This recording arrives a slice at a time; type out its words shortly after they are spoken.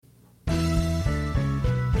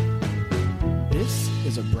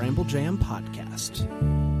is a Bramble Jam podcast.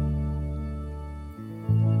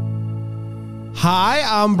 Hi,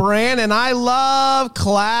 I'm Bran, and I love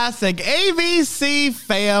classic ABC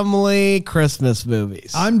family Christmas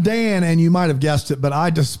movies. I'm Dan, and you might have guessed it, but I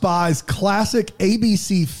despise classic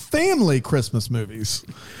ABC family Christmas movies.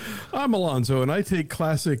 I'm Alonzo, and I take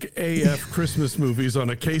classic AF Christmas movies on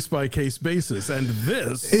a case-by-case basis, and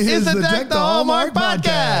this is the Deck the Hallmark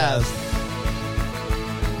podcast.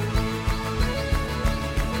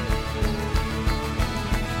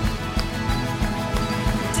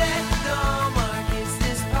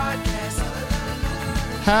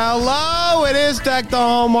 Hello, it is Deck the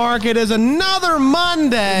Hallmark. It is another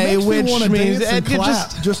Monday, which means it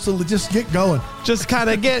just get going. Just kind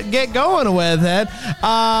of get going with it.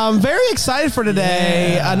 Very excited for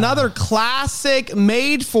today. Yeah. Another classic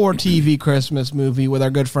made-for-TV Christmas movie with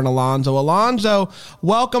our good friend Alonzo. Alonzo,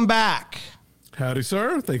 welcome back. Howdy,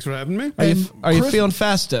 sir. Thanks for having me. Are you feeling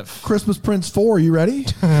festive? Christmas Prince 4, you ready?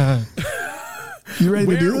 You ready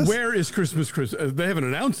to do this? Where is Christmas? They haven't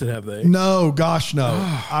announced it, have they? No, gosh, no.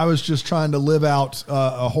 I was just trying to live out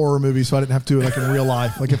a horror movie so I didn't have to, like, in real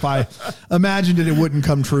life. Like, if I imagined it, it wouldn't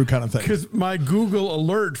come true kind of thing. Because my Google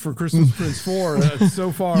alert for Christmas Prince 4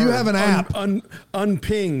 so far... You have an app.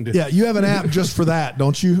 Unpinged. Yeah, you have an app just for that,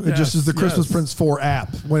 don't you? It yes, just is the Christmas Prince 4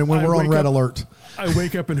 app when we're on red alert. I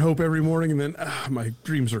wake up and hope every morning, and then my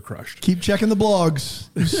dreams are crushed. Keep checking the blogs.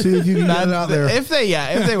 See if you can get it out there. If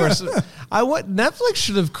they were... Netflix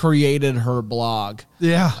should have created her blog.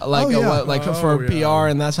 Yeah. For PR,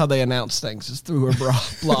 and that's how they announce things, is through her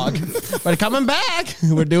blog. But coming back,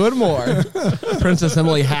 we're doing more. Princess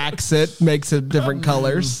Emily hacks it, makes it different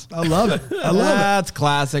colors. I love it. That's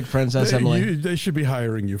classic Princess Emily. They should be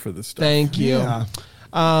hiring you for this stuff. Thank you. Yeah.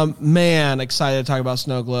 Man, excited to talk about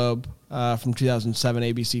Snowglobe. From 2007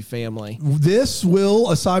 ABC Family. This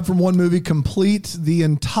will, aside from one movie, complete the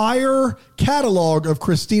entire catalog of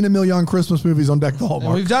Christina Milian Christmas movies on Deck the Hallmark.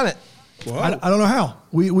 And we've done it. I don't know how.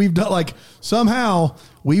 We've done, like, somehow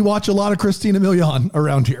we watch a lot of Christina Milian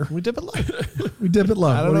around here. We dip it low.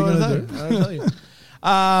 I don't know what to tell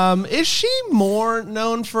you. Is she more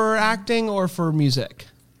known for acting or for music?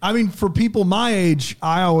 I mean, for people my age,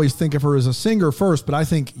 I always think of her as a singer first, but I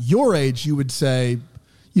think your age, you'd say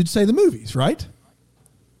the movies, right?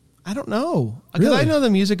 I don't know. Because really? I know the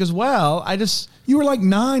music as well. You were like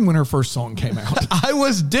 9 when her first song came out. I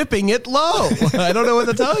was dipping it low. I don't know what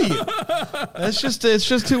to tell you. It's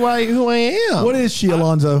just who I am. What is she,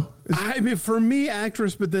 Alonzo? I mean, for me,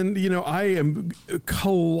 actress, but then, I am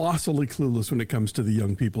colossally clueless when it comes to the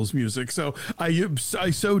young people's music. So I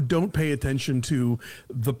so don't pay attention to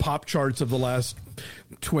the pop charts of the last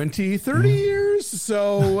 20, 30 years.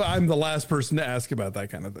 So I'm the last person to ask about that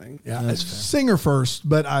kind of thing. Yeah, singer first,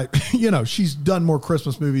 but she's done more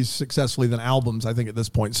Christmas movies successfully than albums, I think, at this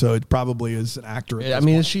point. So it probably is an actor.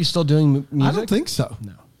 Is she still doing music? I don't think so.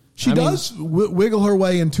 No. She does wiggle her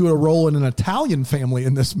way into a role in an Italian family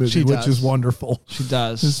in this movie, which is wonderful. She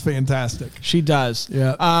does. It's fantastic. She does.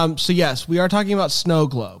 Yeah. So yes, we are talking about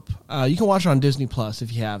Snowglobe. You can watch it on Disney Plus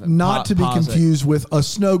if you haven't. Not to be confused with A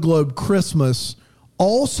Snowglobe Christmas,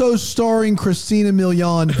 also starring Christina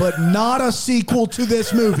Milian, but not a sequel to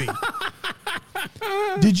this movie.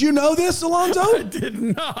 Did you know this, Alonzo? I did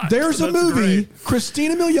not. There's a movie, great.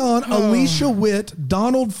 Christina Milian, Alicia Witt,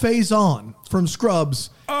 Donald Faison from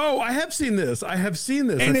Scrubs. Oh, I have seen this. And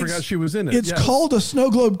I forgot she was in it. It's called A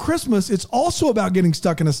Snowglobe Christmas. It's also about getting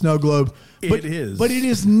stuck in a snow globe. It is. But it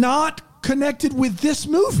is not connected with this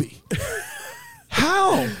movie.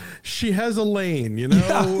 How? She has a lane,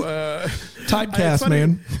 Yeah. Typecast,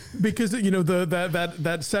 man. Because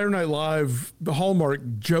that Saturday Night Live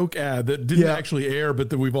Hallmark joke ad that didn't actually air,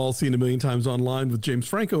 but that we've all seen a million times online with James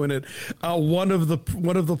Franco in it. One of the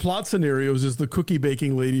plot scenarios is the cookie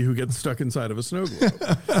baking lady who gets stuck inside of a snow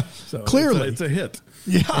globe. So clearly, it's a hit.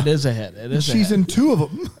 Yeah, it is a hit. She's in 2 of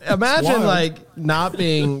them. Imagine not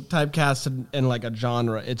being typecasted in like a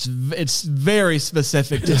genre. It's very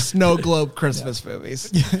specific to Snowglobe Christmas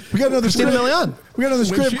movies. Yeah. We got another Christina Milian. We got another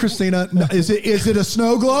script, Christina. No, is it a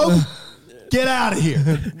snow globe? Get out of here.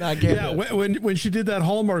 When she did that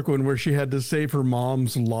Hallmark one where she had to save her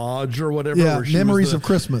mom's lodge or whatever. Yeah, Memories of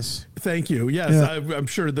Christmas. Thank you. Yes, yeah. I'm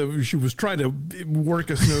sure that she was trying to work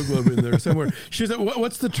a snow globe in there somewhere. She said,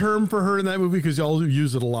 "What's the term for her in that movie? Because y'all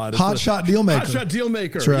use it a lot." Hot shot deal maker. Hot shot deal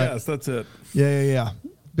maker. That's right. Yes, that's it. Yeah.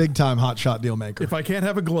 Big time hot shot deal maker. If I can't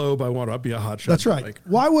have a globe, I want to be a hot shot. That's right. Maker.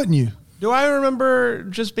 Why wouldn't you? Do I remember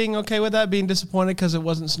just being okay with that, being disappointed because it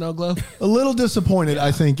wasn't Snowglobe? A little disappointed,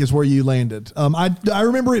 I think, is where you landed. I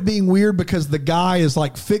remember it being weird because the guy is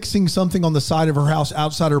like fixing something on the side of her house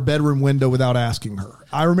outside her bedroom window without asking her.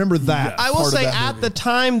 I remember that. I will say at the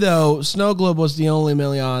time, though, Snowglobe was the only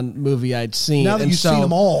Million movie I'd seen. Now that you've seen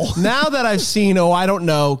them all. Now that I've seen, I don't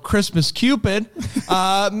know, Christmas Cupid,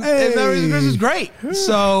 this is great.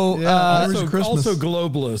 So, also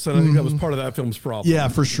Globalist, and I think that was part of that film's problem. Yeah,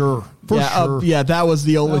 for sure. That was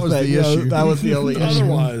the only thing. Issue. That was the only issue.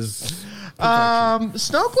 Otherwise,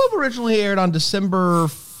 Snowglobe originally aired on December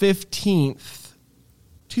 15th.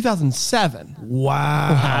 2007.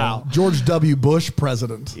 Wow. George W. Bush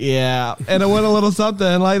president. Yeah. And it went a little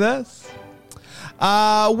something like this.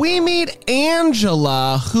 We meet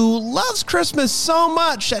Angela, who loves Christmas so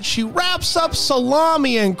much that she wraps up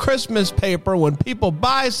salami in Christmas paper when people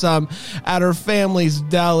buy some at her family's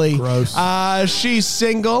deli. Gross. She's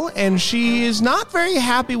single, and she is not very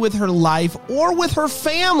happy with her life or with her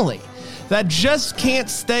family that just can't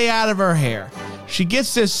stay out of her hair. She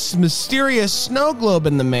gets this mysterious snow globe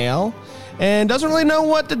in the mail and doesn't really know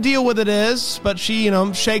what the deal with it is, but she,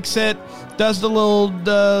 shakes it, does the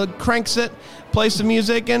little, cranks it, plays some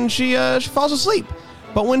music, and she falls asleep.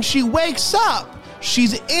 But when she wakes up,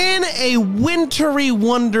 she's in a wintry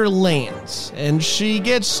wonderland, and she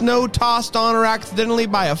gets snow tossed on her accidentally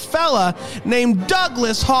by a fella named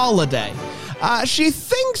Douglas Holliday. She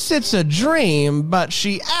thinks it's a dream, but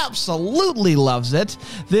she absolutely loves it.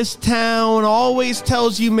 This town always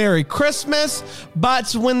tells you Merry Christmas,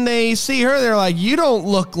 but when they see her, they're like, you don't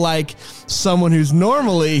look like someone who's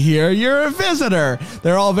normally here. You're a visitor.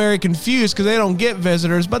 They're all very confused because they don't get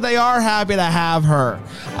visitors, but they are happy to have her.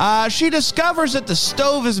 She discovers that the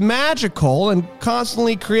stove is magical and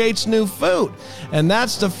constantly creates new food. And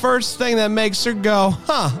that's the first thing that makes her go,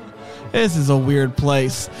 this is a weird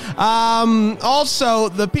place. Also,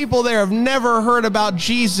 the people there have never heard about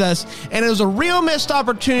Jesus, and it was a real missed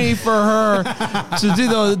opportunity for her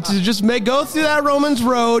to go through that Romans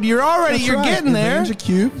road. You're getting there.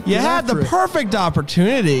 You had the perfect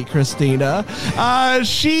opportunity, Christina.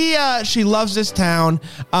 She loves this town,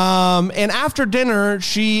 and after dinner,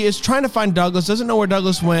 she is trying to find Douglas. Doesn't know where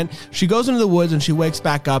Douglas went. She goes into the woods and she wakes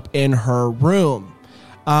back up in her room.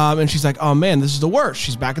 And she's like, oh man, this is the worst.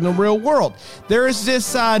 She's back in the real world. There is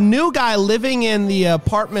this new guy living in the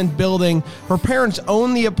apartment building. Her parents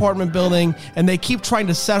own the apartment building, and they keep trying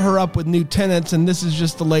to set her up with new tenants, and this is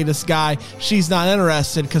just the latest guy. She's not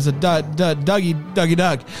interested because of Dougie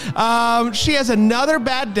Doug. She has another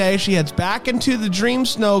bad day. She heads back into the dream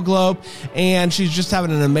snow globe, and she's just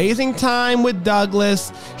having an amazing time with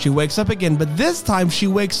Douglas. She wakes up again, but this time she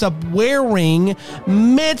wakes up wearing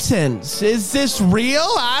mittens. Is this real?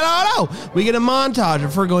 I don't know. We get a montage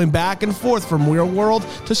of her going back and forth from real world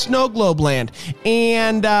to Snow Globe land.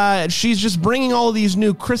 And she's just bringing all these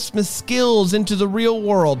new Christmas skills into the real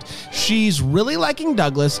world. She's really liking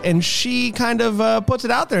Douglas, and she kind of puts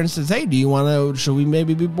it out there and says, hey, should we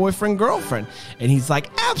maybe be boyfriend, girlfriend? And he's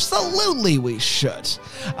like, absolutely we should.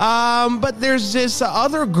 But there's this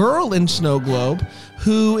other girl in Snow Globe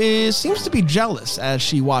who seems to be jealous as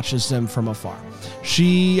she watches them from afar.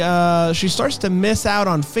 She starts to miss out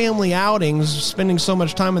on family outings, spending so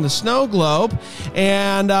much time in the snow globe.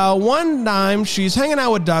 And one time, she's hanging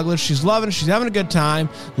out with Douglas. She's loving it. She's having a good time,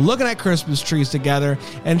 looking at Christmas trees together.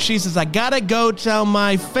 And she says, I gotta go tell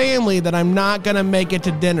my family that I'm not gonna make it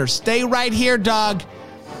to dinner. Stay right here, dog.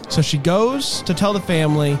 So she goes to tell the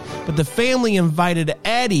family, but the family invited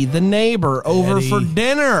Eddie, the neighbor, over for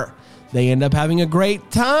dinner. They end up having a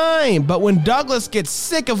great time, but when Douglas gets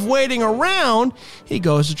sick of waiting around, he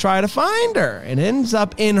goes to try to find her and ends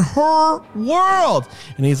up in her world.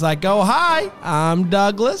 And he's like, oh, hi, I'm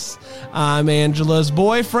Douglas. I'm Angela's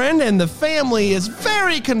boyfriend, and the family is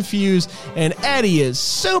very confused, and Eddie is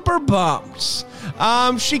super bummed.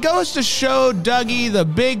 She goes to show Dougie the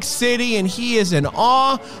big city, and he is in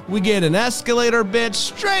awe. We get an escalator bit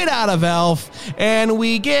straight out of Elf, and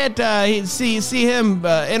we get see him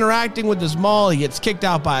interacting with this mall. He gets kicked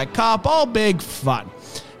out by a cop. All big fun.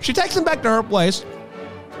 She takes him back to her place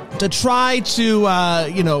to try to,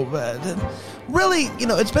 really,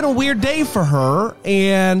 it's been a weird day for her.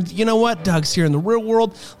 And you know what? Doug's here in the real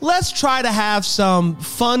world. Let's try to have some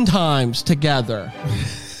fun times together.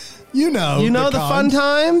 You know the fun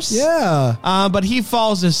times? Yeah. But he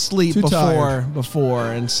falls asleep before.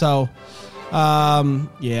 And so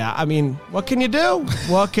Yeah, I mean, what can you do?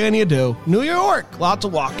 What can you do? New York, lots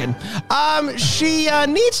of walking. She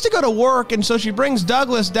needs to go to work, and so she brings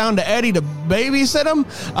Douglas down to Eddie to babysit him.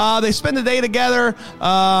 They spend the day together,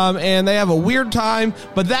 and they have a weird time.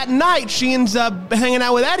 But that night, she ends up hanging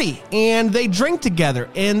out with Eddie, and they drink together,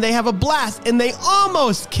 and they have a blast, and they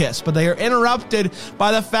almost kiss, but they are interrupted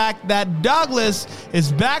by the fact that Douglas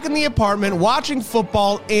is back in the apartment watching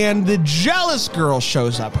football, and the jealous girl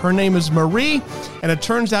shows up. Her name is Marie. And it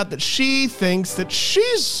turns out that she thinks that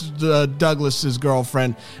she's Douglas's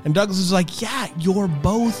girlfriend. And Douglas is like, yeah, you're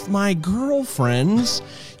both my girlfriends.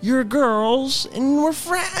 You're girls and we're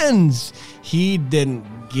friends. He didn't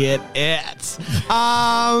get it.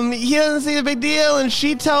 He doesn't see the big deal. And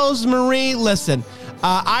she tells Marie, listen,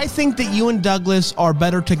 I think that you and Douglas are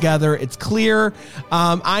better together. It's clear.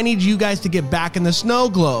 I need you guys to get back in the snow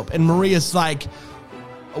globe. And Marie is like,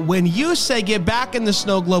 when you say get back in the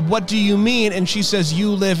snow globe, what do you mean? And she says,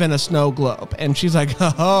 you live in a snow globe. And she's like,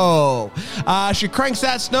 oh. She cranks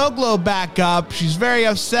that snow globe back up. She's very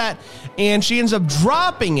upset. And she ends up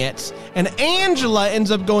dropping it. And Angela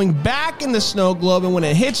ends up going back in the snow globe. And when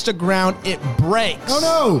it hits the ground, it breaks. Oh,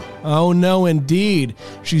 no. Oh, no, indeed.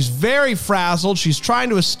 She's very frazzled. She's trying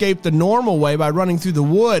to escape the normal way by running through the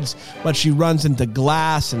woods. But she runs into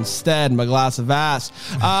glass instead. My glass of ass.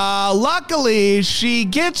 Luckily, she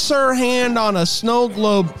gets her hand on a snow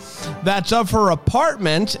globe that's of her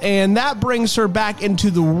apartment. And that brings her back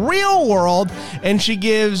into the real world. And she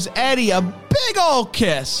gives Eddie a big old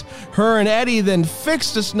kiss. Her and Eddie then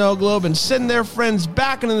fix the snow globe and send their friends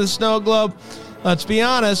back into the snow globe. Let's be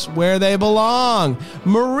honest, where they belong.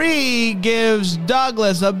 Marie gives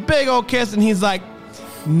Douglas a big old kiss, and he's like,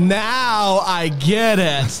 now I get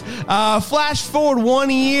it. Flash forward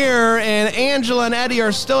 1 year, and Angela and Eddie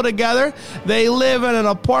are still together. They live in an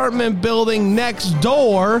apartment building next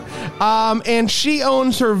door, and she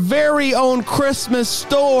owns her very own Christmas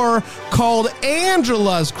store called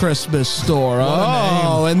Angela's Christmas Store.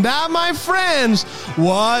 Oh, and that, my friends,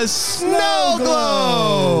 was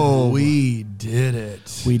Snowglobe. We did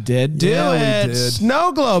it. We did do it. We did.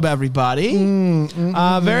 Snowglobe, everybody.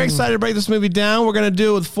 Very excited to break this movie down. We're going to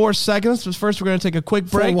do it with 4 segments, but first we're going to take a quick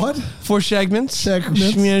break. For what? 4 segments.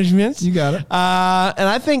 Segments. You got it. And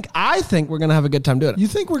I think we're going to have a good time doing it. You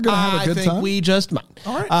think we're going to have a good time? I think we just might.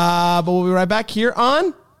 All right. But we'll be right back here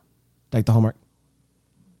on Take the Hallmark.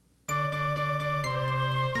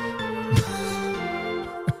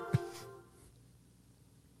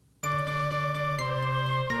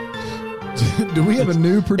 Do we have a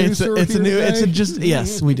new producer?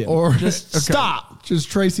 Yes, we do. Or just stop. Does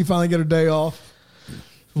Tracy finally get a day off?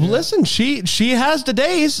 Well, listen, she has the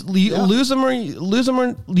days. Lose them or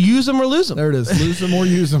use them. There it is. Lose them or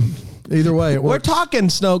use them. Either way, it works. We're talking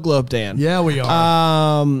Snowglobe, Dan. Yeah, we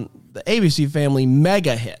are. The ABC Family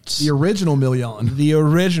mega hits. The original Million. The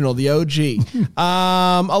original, the OG.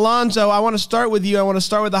 Alonzo, I want to start with you. I want to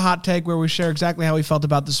start with the hot take where we share exactly how we felt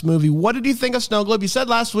about this movie. What did you think of Snowglobe? You said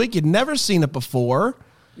last week you'd never seen it before.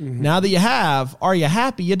 Mm-hmm. Now that you have, are you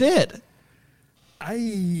happy you did?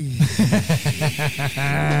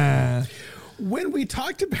 When we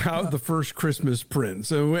talked about the first Christmas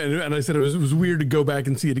Prince, and I said it was weird to go back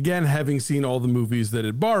and see it again, having seen all the movies that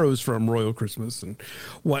it borrows from, Royal Christmas and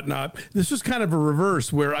whatnot. This was kind of a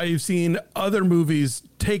reverse where I've seen other movies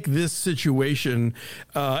take this situation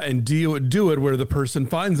and do it where the person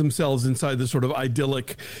finds themselves inside this sort of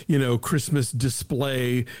idyllic, Christmas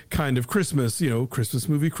display kind of Christmas, Christmas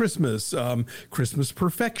movie Christmas, Christmas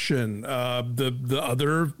Perfection, the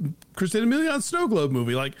other Christina Milian Snowglobe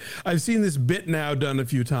movie. Like, I've seen this bit now done a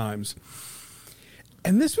few times.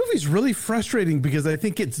 And this movie's really frustrating because I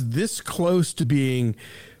think it's this close to being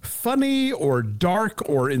funny or dark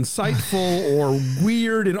or insightful or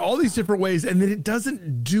weird in all these different ways, and then it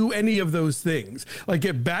doesn't do any of those things. Like,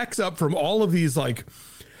 it backs up from all of these like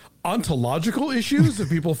ontological issues of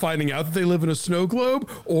people finding out that they live in a snow globe,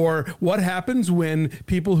 or what happens when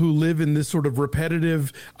people who live in this sort of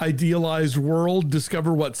repetitive, idealized world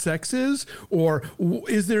discover what sex is, or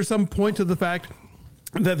is there some point to the fact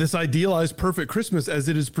that this idealized perfect Christmas as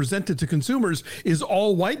it is presented to consumers is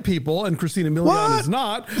all white people and Christina Milian is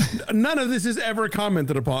not. None of this is ever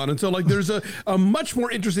commented upon. And so like there's a much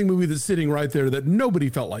more interesting movie that's sitting right there that nobody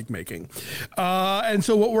felt like making. And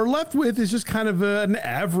so what we're left with is just kind of an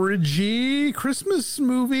averagey Christmas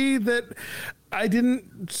movie that I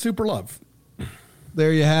didn't super love.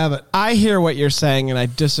 There you have it. I hear what you're saying, and I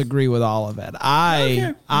disagree with all of it.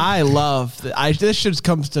 I love this. Should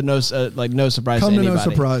come to no surprise to anybody. No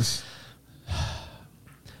surprise.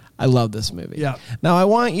 I love this movie. Yeah. Now I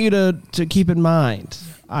want you to keep in mind,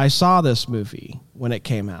 I saw this movie when it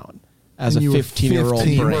came out as And a you were 15-year-old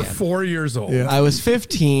 15. You were brand. 4 years old. Yeah. I was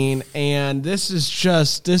 15, and it was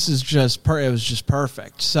just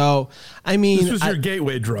perfect. So, I mean, This was your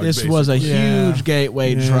gateway drug. This basically. was a Yeah. huge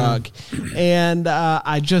gateway Yeah. drug, and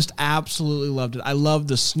I just absolutely loved it. I loved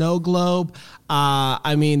the snow globe.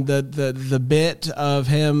 I mean, the bit of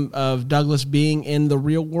Douglas being in the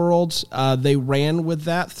real world, they ran with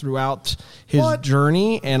that throughout his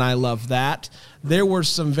journey, and I love that. There were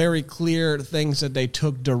some very clear things that they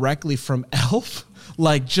took directly from Elf,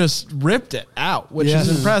 like just ripped it out, which Yes.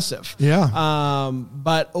 is impressive. Yeah.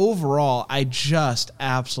 But overall, I just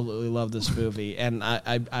absolutely love this movie, and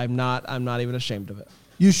I'm not even ashamed of it.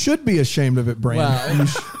 You should be ashamed of it, Brandon.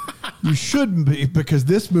 Well. You shouldn't be, because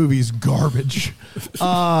this movie's garbage.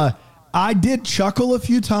 I did chuckle a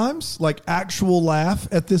few times, like actual laugh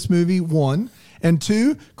at this movie, one. And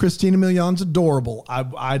two, Christina Milian's adorable.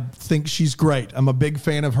 I think she's great. I'm a big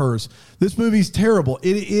fan of hers. This movie's terrible.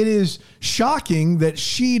 It is shocking that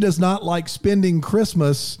she does not like spending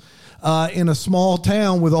Christmas in a small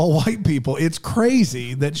town with all white people. It's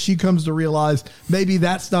crazy that she comes to realize maybe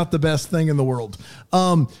that's not the best thing in the world.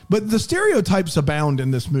 But the stereotypes abound in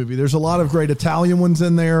this movie. There's a lot of great Italian ones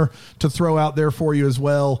in there to throw out there for you as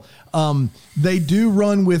well. They do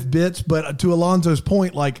run with bits, but to Alonzo's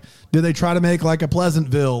point, like, do they try to make like a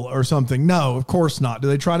Pleasantville or something? No, of course not. Do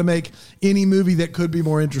they try to make any movie that could be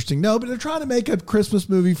more interesting? No, but they're trying to make a Christmas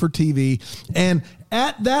movie for TV. And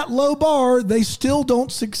at that low bar, they still don't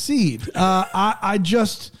succeed. I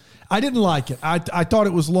didn't like it. I thought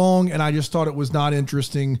it was long, and I just thought it was not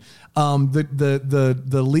interesting.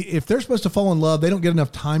 If they're supposed to fall in love, they don't get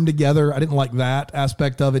enough time together. I didn't like that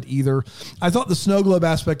aspect of it either. I thought the snow globe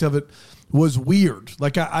aspect of it was weird.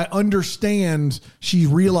 Like, I understand she's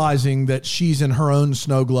realizing that she's in her own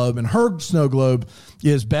snow globe, and her snow globe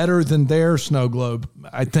is better than their snow globe,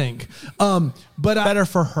 I think. But Better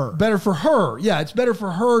for her. Better for her. Yeah, it's better for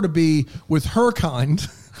her to be with her kind.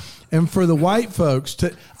 And for the white folks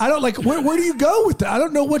to, I don't like, where do you go with that? I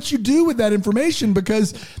don't know what you do with that information,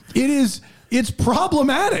 because it's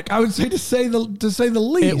problematic. I would say to say the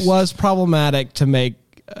least. It was problematic to make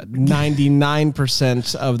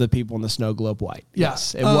 99% of the people in the snow globe white. Yeah.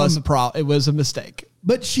 Yes, it was it was a mistake.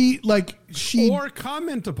 But she or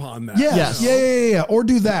comment upon that. Yes. Yes. Yeah. Or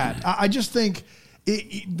do that. I just think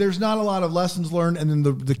there's not a lot of lessons learned, and then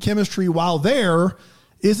the chemistry while there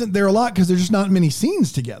isn't there a lot, because there's just not many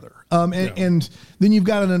scenes together. And then you've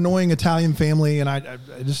got an annoying Italian family, and I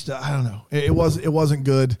don't know. It wasn't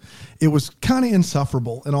good. It was kind of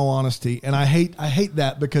insufferable, in all honesty. And I hate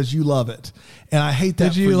that, because you love it, and I hate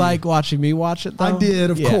that. Did you like watching me watch it, though? I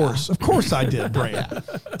did, of course I did, Brand.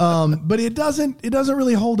 But it doesn't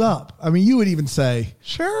really hold up. I mean, you would even say,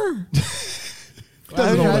 Sure.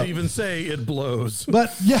 I would even say it blows.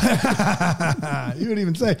 but yeah, you would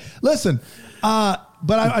even say, listen.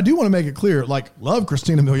 But I do want to make it clear, like, love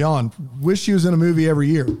Christina Milian. Wish she was in a movie every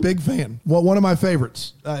year. Big fan. Well, one of my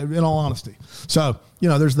favorites, in all honesty. So,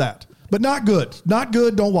 there's that. But not good. Not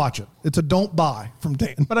good. Don't watch it. It's a don't buy from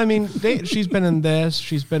Dan. But I mean, she's been in this.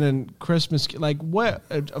 She's been in Christmas. Like, what?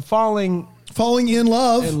 Falling in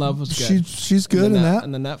Love. in Love was good. She's good in that.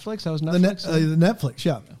 And the Netflix. That was The Netflix. the Netflix,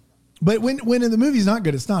 yeah. But when the movie's not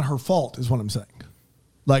good, it's not her fault, is what I'm saying.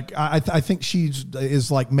 Like, I think she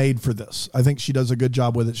is like made for this. I think she does a good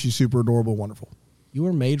job with it. She's super adorable, wonderful. You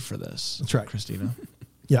were made for this. That's right, Christina.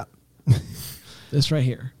 Yeah. This right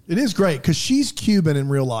here. It is great, because she's Cuban in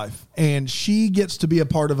real life, and she gets to be a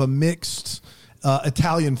part of a mixed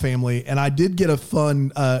Italian family. And I did get a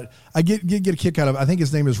fun, I get a kick out of, I think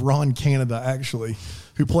his name is Ron Canada, actually,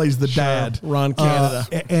 who plays the dad. Ron Canada.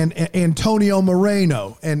 And Antonio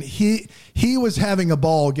Moreno. And he was having a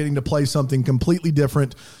ball getting to play something completely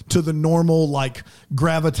different to the normal, like,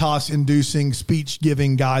 gravitas-inducing,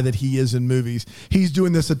 speech-giving guy that he is in movies. He's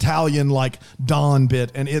doing this Italian, like, Don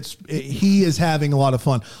bit, and he is having a lot of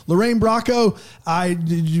fun. Lorraine Bracco,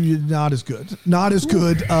 not as good. Not as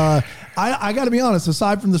good. I got to be honest,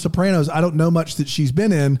 aside from The Sopranos, I don't know much that she's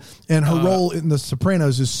been in, and her role in The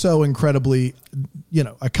Sopranos is so incredibly,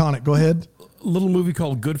 iconic. Go ahead. Little movie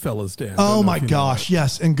called Goodfellas, Dan. Oh my gosh,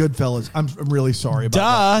 yes, and Goodfellas. I'm really sorry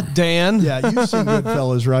about that. Dan. Yeah, you've seen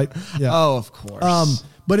Goodfellas, right? Yeah. Oh, of course.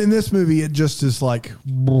 But in this movie, it just is like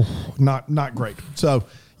not great. So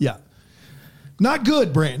yeah, not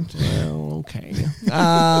good, Brand. Well, okay.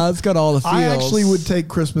 Let's go to all the feels. I actually would take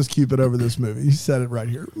Christmas Cupid over this movie. He said it right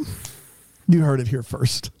here. You heard it here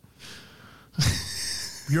first.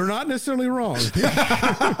 You're not necessarily wrong.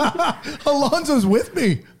 Alonzo's with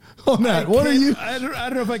me on that. What are you? I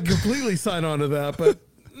don't know if I can completely sign on to that, but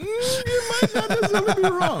You might not necessarily be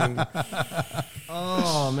wrong.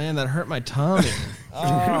 Oh man, that hurt my tummy. Oh,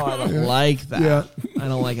 I don't like that. Yeah. I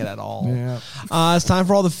don't like it at all. Yeah. It's time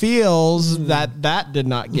for all the feels that did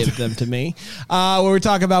not give them to me. Where we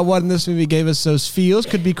talk about what in this movie gave us those feels.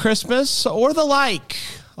 Could be Christmas or the like.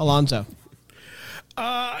 Alonzo.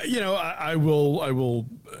 I will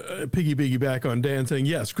piggyback on Dan saying,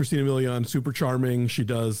 yes, Christina Milian, super charming. She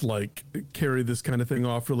does like carry this kind of thing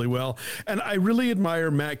off really well. And I really admire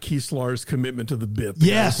Matt Kieslar's commitment to the bit. The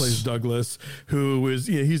guy who plays Douglas, who is,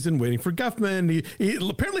 he's in Waiting for Guffman. He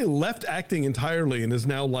apparently left acting entirely and is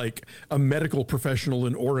now like a medical professional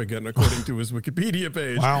in Oregon, according to his Wikipedia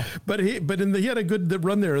page. Wow. But he had a good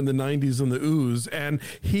run there in the 90s on the Ooze. And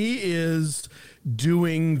he is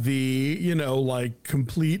doing the,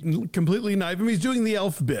 completely naive. I mean, he's doing the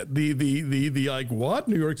elf bit, the like, what?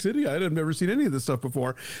 New York City? I've never seen any of this stuff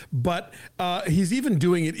before. But he's even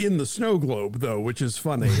doing it in the Snowglobe, though, which is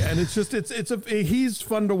funny. And it's just, he's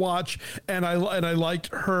fun to watch. And I liked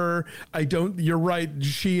her. You're right.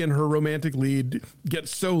 She and her romantic lead get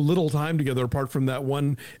so little time together, apart from that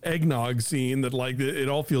one eggnog scene that like it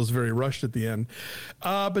all feels very rushed at the end.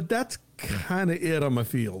 But that's kind of it on my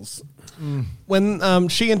feels. When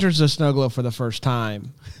she enters the Snowglobe for the first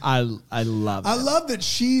time, I love it. I love that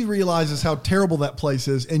she realizes how terrible that place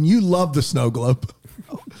is, and you love the Snowglobe.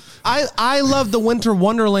 I love the winter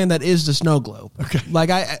wonderland that is the Snowglobe. Okay.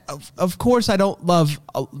 Like of course I don't love.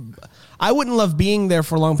 I wouldn't love being there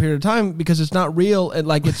for a long period of time because it's not real. And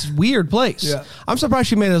like it's a weird place. Yeah. I'm surprised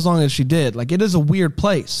she made it as long as she did. Like it is a weird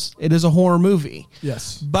place. It is a horror movie.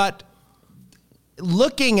 Yes. But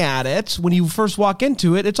looking at it when you first walk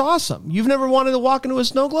into it, it's awesome. You've never wanted to walk into a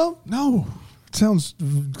Snowglobe? No. It sounds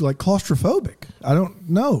like claustrophobic. I don't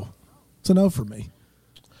know. It's a no for me.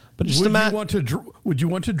 But just would you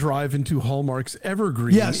want to drive into Hallmark's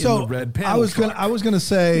Evergreen in the red panel? I was going to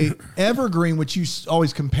say Evergreen, which you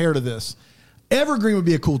always compare to this. Evergreen would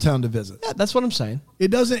be a cool town to visit. Yeah, that's what I'm saying.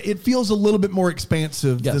 It feels a little bit more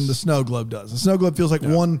expansive than the Snowglobe does. The Snowglobe feels like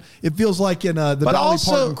it feels like in the Dolly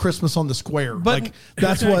Parton Christmas on the Square. But like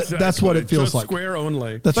that's what it feels like. Square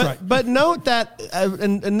only. That's right. But note that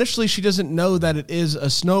initially she doesn't know that it is a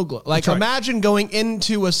snow globe. Like imagine going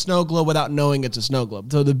into a snow globe without knowing it's a snow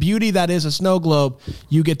globe. So the beauty that is a snow globe,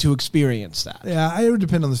 you get to experience that. Yeah, it would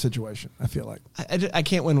depend on the situation, I feel like. I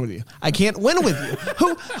can't win with you. I can't win with you. It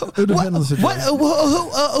would depend on the situation. What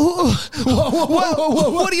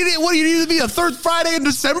do you need? What do you need to be a third Friday in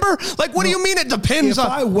December? Like, what do you mean it depends on?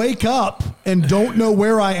 If I wake up and don't know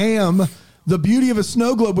where I am, the beauty of a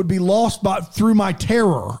snow globe would be lost through my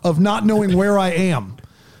terror of not knowing where I am.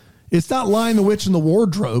 It's not Lion the Witch in the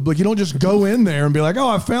Wardrobe. Like, you don't just go in there and be like, oh,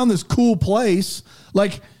 I found this cool place.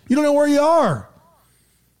 Like, you don't know where you are.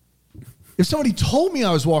 If somebody told me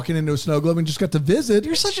I was walking into a snow globe and just got to visit.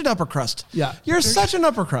 You're such an upper crust. Yeah. You're such an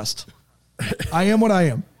upper crust. I am what I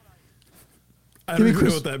am. I don't even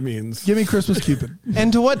know what that means. Give me Christmas Cupid.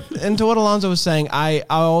 And to what Alonzo was saying, I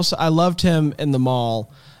loved him in the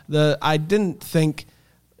mall. I didn't think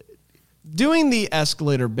doing the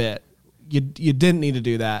escalator bit. You didn't need to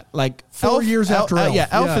do that. Like 4 years after Elf.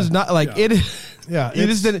 Elf is not like it. Yeah, you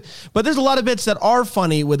just didn't. But there's a lot of bits that are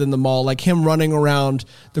funny within the mall, like him running around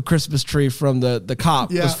the Christmas tree from the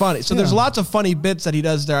cop was funny. So there's lots of funny bits that he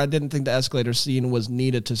does there. I didn't think the escalator scene was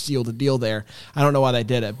needed to seal the deal there. I don't know why they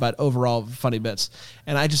did it, but overall funny bits.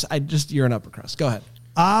 And I just you're an upper crust. Go ahead.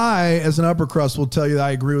 I, as an upper crust, will tell you that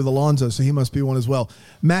I agree with Alonzo, so he must be one as well.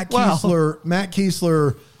 Matt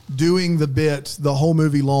Kiesler doing the bit the whole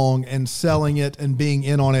movie long and selling it and being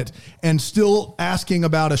in on it and still asking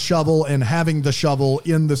about a shovel and having the shovel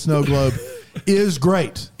in the snow globe is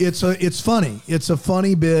great. It's funny. It's a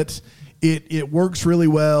funny bit. It works really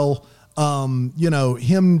well. Him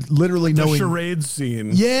literally knowing the charade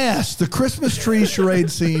scene. Yes, the Christmas tree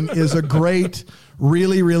charade scene is a great,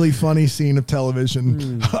 really, really funny scene of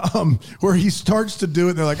television where he starts to do it.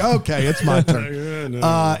 And they're like, okay, it's my turn.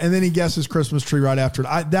 And then he guesses Christmas tree right after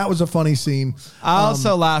it. That was a funny scene. I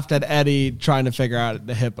also laughed at Eddie trying to figure out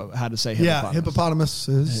how to say hippopotamus. Yeah, hippopotamus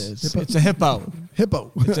is... It's a hippo.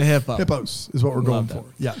 Hippo. It's a hippo. Hippos is what we're going for.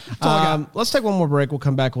 Yeah. Let's take one more break. We'll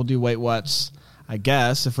come back. We'll do Wait What's, I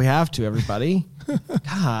guess, if we have to, everybody.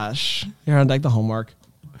 Gosh. Here on Deck the Homework.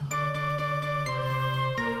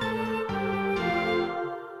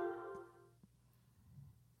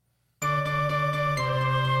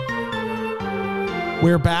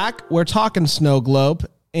 We're back. We're talking Snowglobe,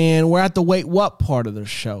 and we're at the Wait What part of the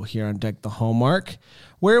show here on Deck the Hallmark,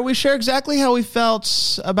 where we share exactly how we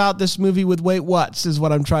felt about this movie with Wait What's, is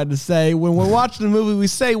what I'm trying to say. When we're watching a movie, we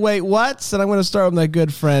say Wait What's, and I'm going to start with my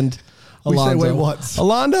good friend We say Alonzo. wait once.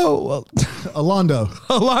 Alonzo. Alonzo.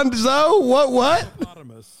 Alonzo. What?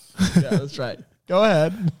 Anonymous. Yeah, that's right. Go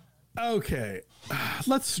ahead. Okay.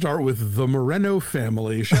 Let's start with the Moreno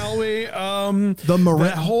family, shall we? The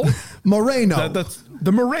Moreno. That's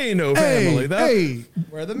the Moreno family.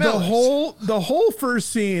 We're the the whole first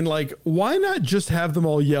scene, like, why not just have them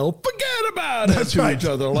all yell, forget about it That's to right. each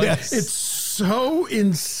other? Like, Yes. it's so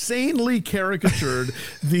insanely caricatured,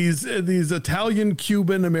 these Italian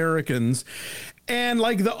Cuban Americans. And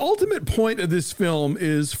like the ultimate point of this film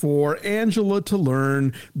is for Angela to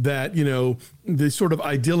learn that, you know, the sort of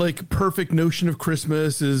idyllic, perfect notion of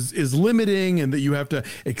Christmas is limiting, and that you have to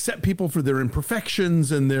accept people for their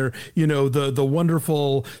imperfections and their, you know, the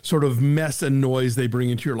wonderful sort of mess and noise they bring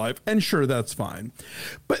into your life. And sure, that's fine.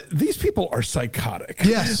 But these people are psychotic.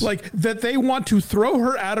 Yes. Like that they want to throw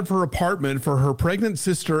her out of her apartment for her pregnant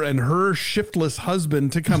sister and her shiftless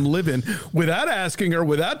husband to come live in without asking her,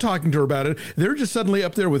 without talking to her about it. They're just suddenly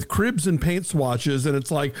up there with cribs and paint swatches, and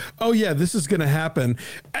it's like, oh yeah, this is going to happen.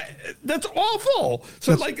 That's awful.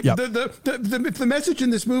 So like yep. if the message in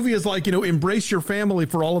this movie is like, you know, embrace your family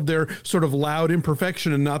for all of their sort of loud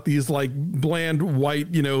imperfection and not these like bland white,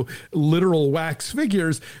 you know, literal wax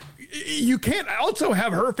figures, you can't also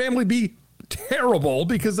have her family be terrible,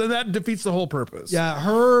 because then that defeats the whole purpose. Yeah,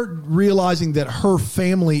 her realizing that her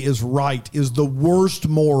family is right is the worst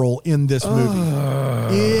moral in this movie.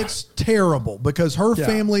 It's terrible because her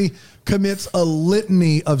family commits a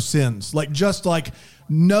litany of sins, like just like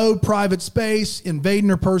no private space, invading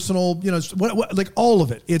her personal, you know, like all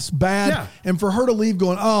of it. It's bad. Yeah. And for her to leave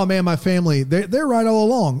going, oh man, my family, they're right all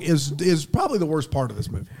along is probably the worst part of this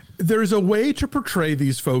movie. There's a way to portray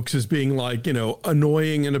these folks as being like, you know,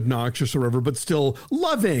 annoying and obnoxious or whatever, but still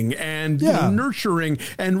loving and you know, nurturing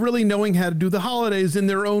and really knowing how to do the holidays in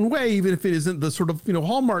their own way, even if it isn't the sort of, you know,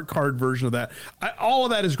 Hallmark card version of that. All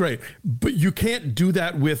of that is great, but you can't do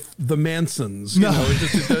that with the Mansons. You know,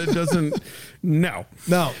 it doesn't. No.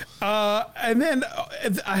 And then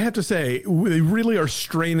I have to say, they really are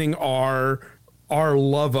straining our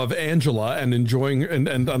love of Angela and enjoying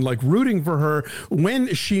and like rooting for her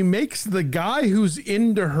when she makes the guy who's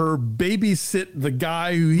into her babysit the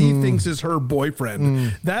guy who he thinks is her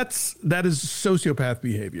boyfriend. That is sociopath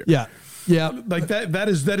behavior. Yeah. Like that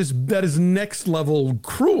is next level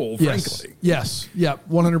cruel, frankly. Yes. Yeah.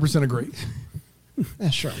 100% agree. Yeah,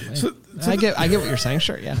 sure. I get what you're saying.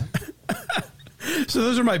 Sure. Yeah. So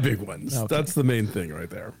those are my big ones. Okay. That's the main thing right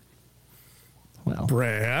there. Well,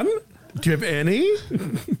 Bran, do you have any?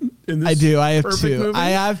 I do. I have two. Movie? I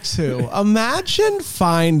have two. Imagine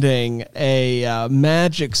finding a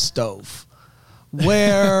magic stove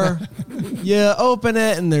where you open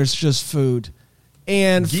it and there's just food,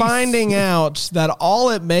 and finding out that all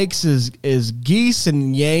it makes is geese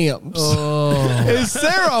and yams. Is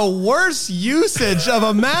there a worse usage of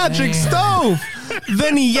a magic stove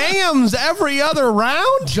than yams every other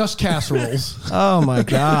round? Just casseroles. Oh my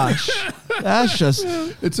gosh. That's just...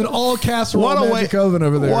 It's an all casserole magic oven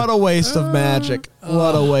over there. What a waste of magic.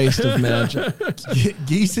 What a waste of magic.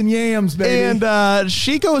 Geese and yams, baby. And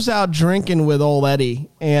she goes out drinking with old Eddie,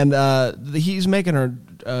 and he's making her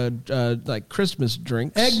like Christmas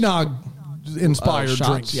drinks. Eggnog inspired shots,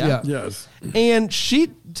 drinks. yeah. Yes. And she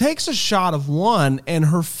takes a shot of one, and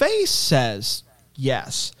her face says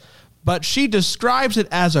yes. But she describes it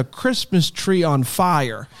as a Christmas tree on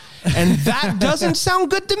fire. And that doesn't sound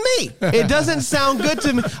good to me. It doesn't sound good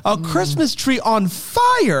to me. A Christmas tree on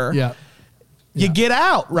fire. Yeah. You get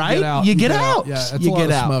out, right? You get out. Yeah, it's you a lot get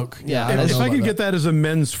of out. smoke. Yeah. If I could get that as a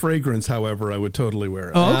men's fragrance, however, I would totally wear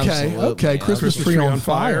it. Oh, okay. Absolutely. Okay. Christmas tree on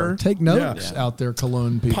fire. Take notes Yeah. out there,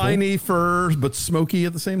 Cologne people. Piney fur, but smoky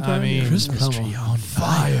at the same time. I mean, Christmas tree on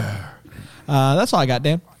fire. That's all I got,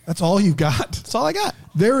 Dan. That's all you've got. That's all I got.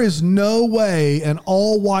 There is no way an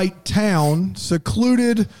all-white town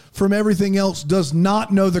secluded from everything else does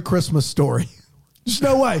not know the Christmas story. There's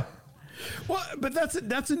no way. Well, but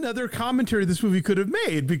that's another commentary this movie could have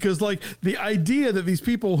made, because like the idea that these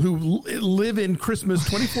people who live in Christmas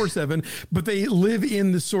 24/7, but they live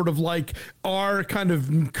in this sort of like our kind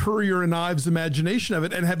of Currier and Ives imagination of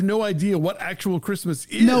it and have no idea what actual Christmas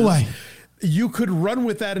is. No way. You could run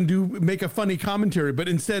with that and make a funny commentary, but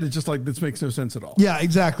instead it's just like, this makes no sense at all. Yeah,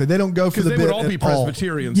 exactly. They don't go for the Because bit they would all be at all.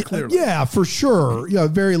 Presbyterians, clearly. Yeah, for sure. Yeah,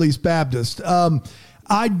 at very least Baptist.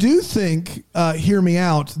 I do think, hear me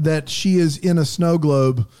out, that she is in a snow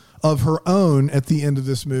globe of her own at the end of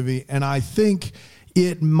this movie, and I think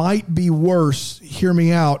it might be worse. Hear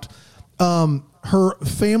me out. Her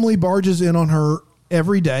family barges in on her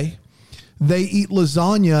every day. They eat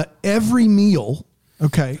lasagna every meal.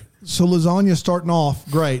 Okay. So lasagna starting off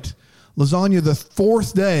great. lasagna the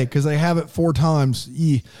fourth day because they have it 4 times.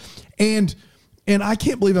 And I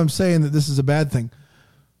can't believe I'm saying that this is a bad thing.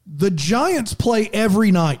 The Giants play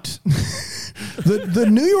every night. the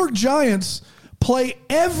New York Giants play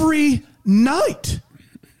every night.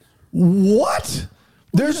 What?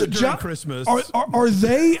 There's during Christmas. Are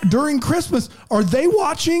they during Christmas? Are they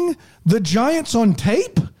watching the Giants on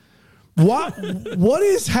tape? What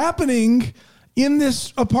is happening in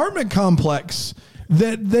this apartment complex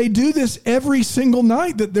that they do this every single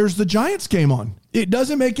night that there's the Giants game on? It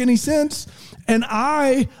doesn't make any sense. And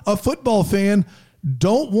I, a football fan,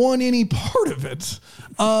 don't want any part of it.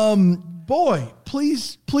 Boy,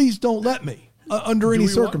 please don't let me. Under any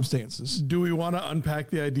circumstances. Do we want to unpack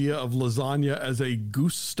the idea of lasagna as a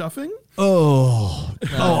goose stuffing? Oh,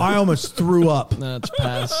 I almost threw up. That's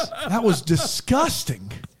pass. That was disgusting.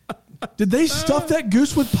 Did they stuff that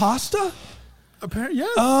goose with pasta? Apparently,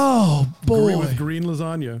 yes. Oh, boy. With green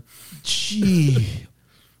lasagna. Gee.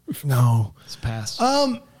 No. It's pass.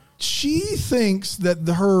 She thinks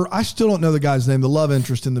that I still don't know the guy's name, the love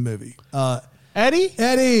interest in the movie.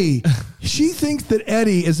 Eddie. She thinks that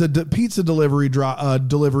Eddie is a pizza delivery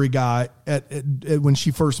guy when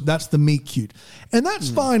she first. That's the meet cute, and that's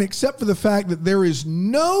fine, except for the fact that there is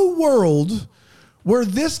no world where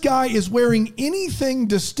this guy is wearing anything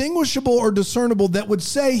distinguishable or discernible that would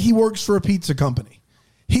say he works for a pizza company.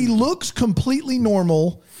 He looks completely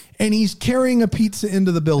normal, and he's carrying a pizza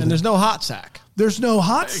into the building. And there's no hot sack. There's no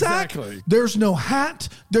hot sack. Exactly. There's no hat.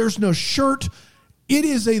 There's no shirt. It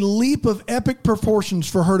is a leap of epic proportions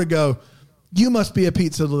for her to go, you must be a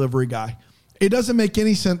pizza delivery guy. It doesn't make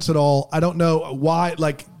any sense at all. I don't know why.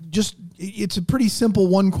 It's a pretty simple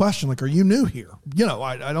one question. Like, are you new here?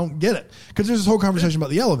 I don't get it. Because there's this whole conversation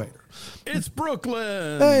about the elevator. It's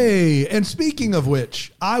Brooklyn. Hey, and speaking of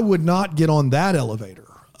which, I would not get on that elevator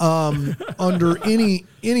under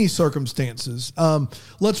any circumstances.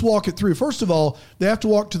 Let's walk it through. First of all, they have to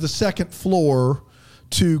walk to the second floor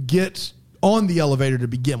to get on the elevator to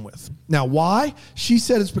begin with. Now, why? She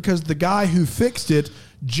said it's because the guy who fixed it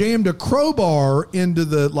jammed a crowbar into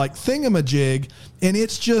the thingamajig, and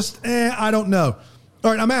it's just, I don't know.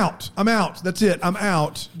 All right, I'm out. That's it. I'm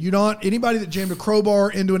out. Anybody that jammed a crowbar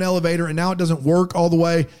into an elevator and now it doesn't work all the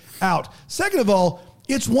way, out. Second of all,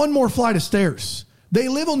 it's one more flight of stairs. They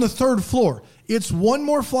live on the 3rd floor. It's one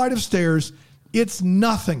more flight of stairs. It's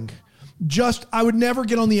nothing. I would never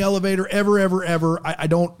get on the elevator ever. I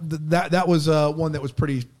don't. That was one that was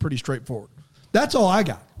pretty straightforward. That's all I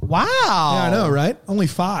got. Wow. Yeah, I know, right? Only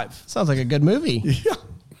 5. Sounds like a good movie. Yeah.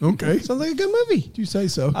 Okay. Sounds like a good movie. You say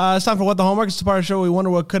so. It's time for What the Homework. It's the part of the show where we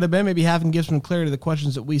wonder what could have been. Maybe have and give some clarity to the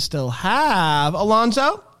questions that we still have.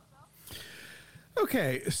 Alonzo?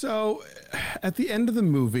 Okay, so at the end of the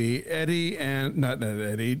movie,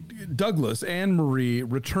 Douglas and Marie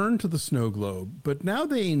return to the Snowglobe, but now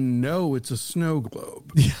they know it's a snow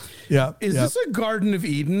globe. Yeah. Is this a Garden of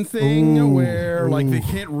Eden thing where they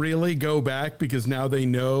can't really go back because now they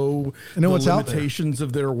know the limitations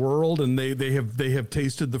of their world, and they have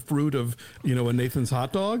tasted the fruit of a Nathan's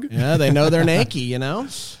hot dog? Yeah, they know they're naked,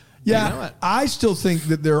 Yeah, I still think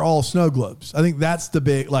that they're all snow globes. I think that's the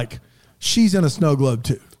big she's in a snow globe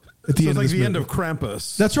too. At the end of end of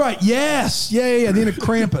Krampus. That's right. Yes. Yeah. The end of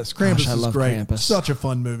Krampus. Krampus I is love great. Krampus. Such a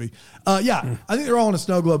fun movie. I think they're all in a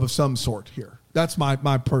snow globe of some sort here. That's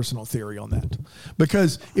my personal theory on that.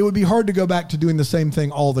 Because it would be hard to go back to doing the same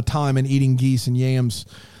thing all the time and eating geese and yams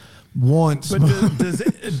once.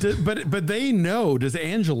 But but they know. Does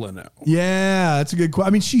Angela know? Yeah, that's a good question.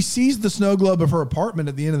 I mean, she sees the snow globe of her apartment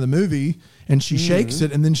at the end of the movie, and she shakes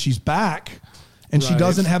it, and then she's back. And she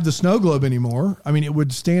doesn't have the snow globe anymore. I mean, it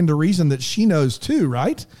would stand to reason that she knows too,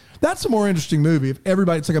 right? That's a more interesting movie. If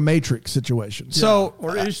everybody, it's like a Matrix situation. Yeah. So,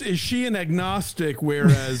 or is she an agnostic?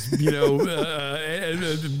 Whereas,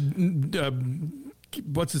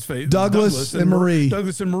 what's his face? Douglas and Marie.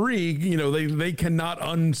 Douglas and Marie. They cannot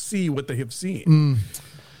unsee what they have seen.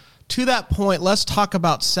 To that point, let's talk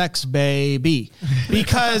about sex, baby.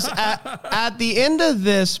 Because at the end of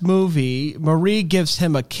this movie, Marie gives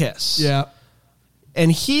him a kiss. Yeah. And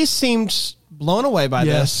he seemed blown away by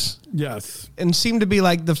this. Yes. And seemed to be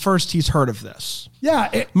like the first he's heard of this.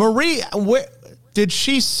 Yeah. Marie, did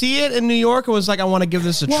she see it in New York and was like, I want to give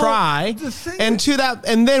this a try? And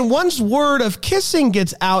then once word of kissing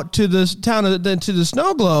gets out to the to the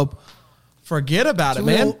snow globe, forget about it,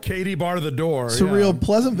 man. Katie bar the door. It's a real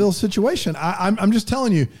Pleasantville situation. I'm just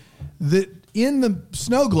telling you that in the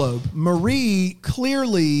snow globe, Marie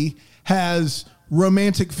clearly has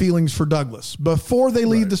romantic feelings for Douglas before they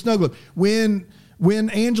leave the snow globe. When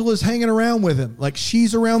Angela's hanging around with him,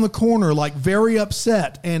 she's around the corner, very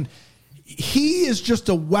upset, and he is just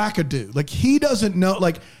a wackadoo. Like, he doesn't know.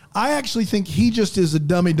 Like, I actually think he just is a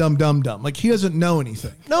dummy, dumb. Like, he doesn't know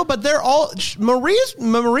anything. No, but they're all Marie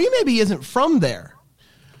maybe isn't from there.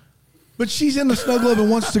 But she's in the Snowglobe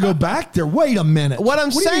and wants to go back there. Wait a minute. What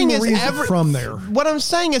I'm saying is from there. What I'm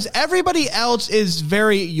saying is everybody else is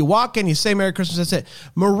you walk in, you say Merry Christmas, that's it.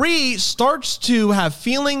 Marie starts to have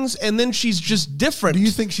feelings, and then she's just different. Do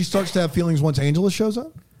you think she starts to have feelings once Angela shows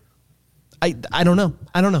up? I don't know.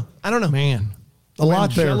 Man. A When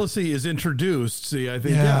lot there. jealousy is introduced. See, I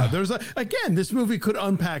think, again, this movie could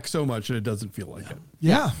unpack so much and it doesn't feel like it.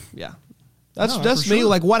 Yeah. That's for me. sure.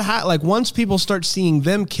 Like once people start seeing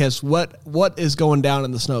them kiss, what is going down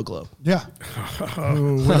in the Snowglobe? Yeah.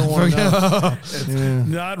 We don't want to know.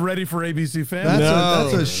 Not ready for ABC fans.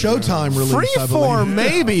 That's a Showtime release. Freeform,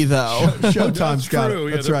 maybe though. Showtime's got True. it.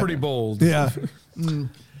 Yeah, That's they're right. pretty bold. Yeah.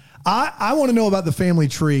 I want to know about the family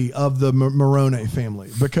tree of the Morone family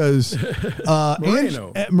because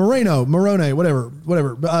Moreno,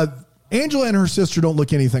 whatever. Angela and her sister don't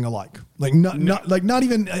look anything alike. Not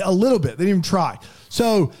even a little bit. They didn't even try.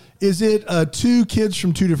 So is it two kids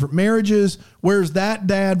from two different marriages? Where's that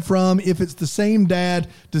dad from? If it's the same dad,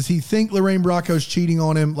 does he think Lorraine Bracco's cheating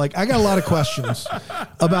on him? Like, I got a lot of questions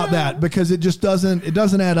about that because it just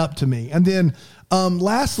doesn't add up to me. And then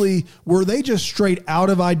lastly, were they just straight out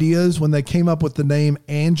of ideas when they came up with the name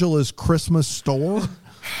Angela's Christmas Store?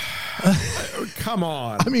 Come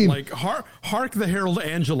on. I mean, like, hark the Herald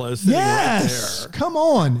Angela is sitting right there. Come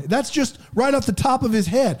on. That's just right off the top of his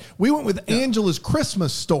head. We went with Angela's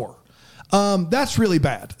Christmas Store. That's really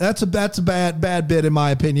bad. That's a bad bit in my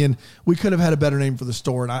opinion. We could have had a better name for the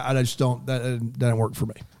store, and I just don't. That didn't work for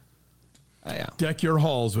me. Yeah. Deck your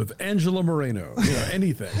halls with Angela Moreno.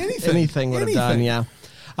 Anything. Anything would have done. Yeah.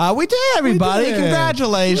 We did, everybody. We did.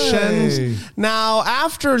 Congratulations. Yay. Now,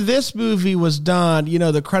 after this movie was done,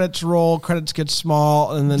 the credits roll, credits get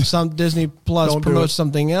small, and then some Disney Plus promotes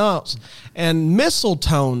something else. And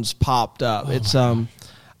Mistletones popped up. It's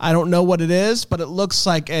I don't know what it is, but it looks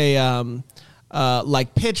like a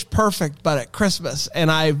like Pitch Perfect, but at Christmas. And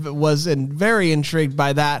I was very intrigued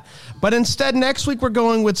by that. But instead, next week, we're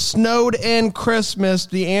going with Snowed In Christmas,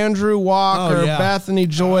 the Andrew Walker, Bethany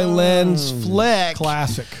Joy Lynn's flick.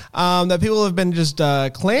 Classic. That people have been just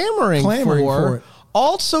clamoring for it.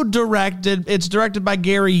 Also it's directed by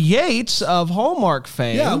Gary Yates of Hallmark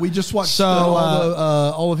fame. Yeah, we just watched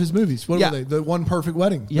all of his movies. What were they? The One Perfect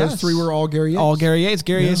Wedding. Yes. Those three were all Gary Yates. All Gary Yates.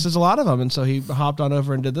 Gary Yates does a lot of them, and so he hopped on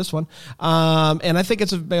over and did this one. And I think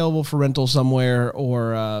it's available for rental somewhere,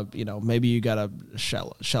 or maybe you got to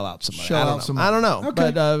shell out some money. I don't know.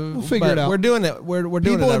 Okay. But we'll figure it out. We're doing it. We're doing it.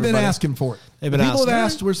 People have been everybody. asking for it. They've been People have asking.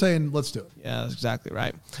 asked. We're saying let's do it. Yeah, that's exactly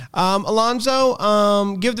right.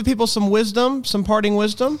 Alonzo, give the people some wisdom, some parting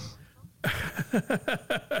wisdom.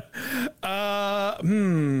 I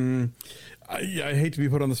hate to be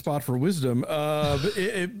put on the spot for wisdom. But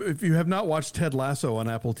if you have not watched Ted Lasso on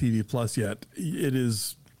Apple TV Plus yet, it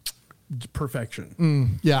is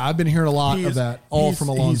perfection. Yeah, I've been hearing a lot of that, all from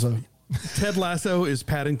Alonzo. Ted Lasso is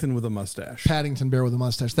Paddington with a mustache. Paddington Bear with a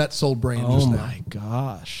mustache. That sold Brain Oh just now. my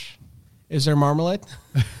gosh. Is there marmalade?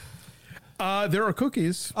 There are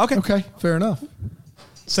cookies. Okay, fair enough.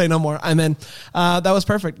 Say no more. And then that was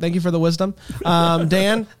perfect. Thank you for the wisdom.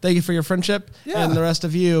 Dan, thank you for your friendship. Yeah. And the rest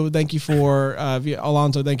of you, thank you for,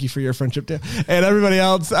 Alonzo, thank you for your friendship too. And everybody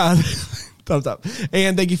else, thumbs up.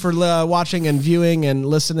 And thank you for watching and viewing and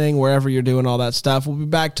listening wherever you're doing all that stuff. We'll be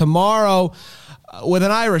back tomorrow with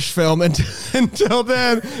an Irish film. And until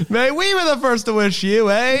then, may we be the first to wish you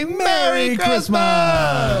a Merry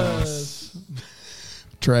Christmas.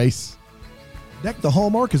 Trace. Deck the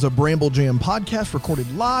Hallmark is a Bramble Jam podcast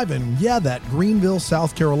recorded live in, that Greenville,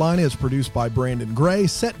 South Carolina. Is produced by Brandon Gray.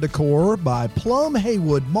 Set decor by Plum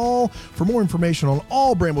Haywood Mall. For more information on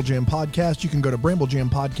all Bramble Jam podcasts, you can go to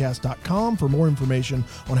bramblejampodcast.com. For more information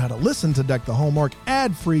on how to listen to Deck the Hallmark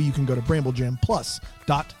ad-free, you can go to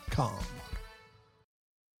bramblejamplus.com.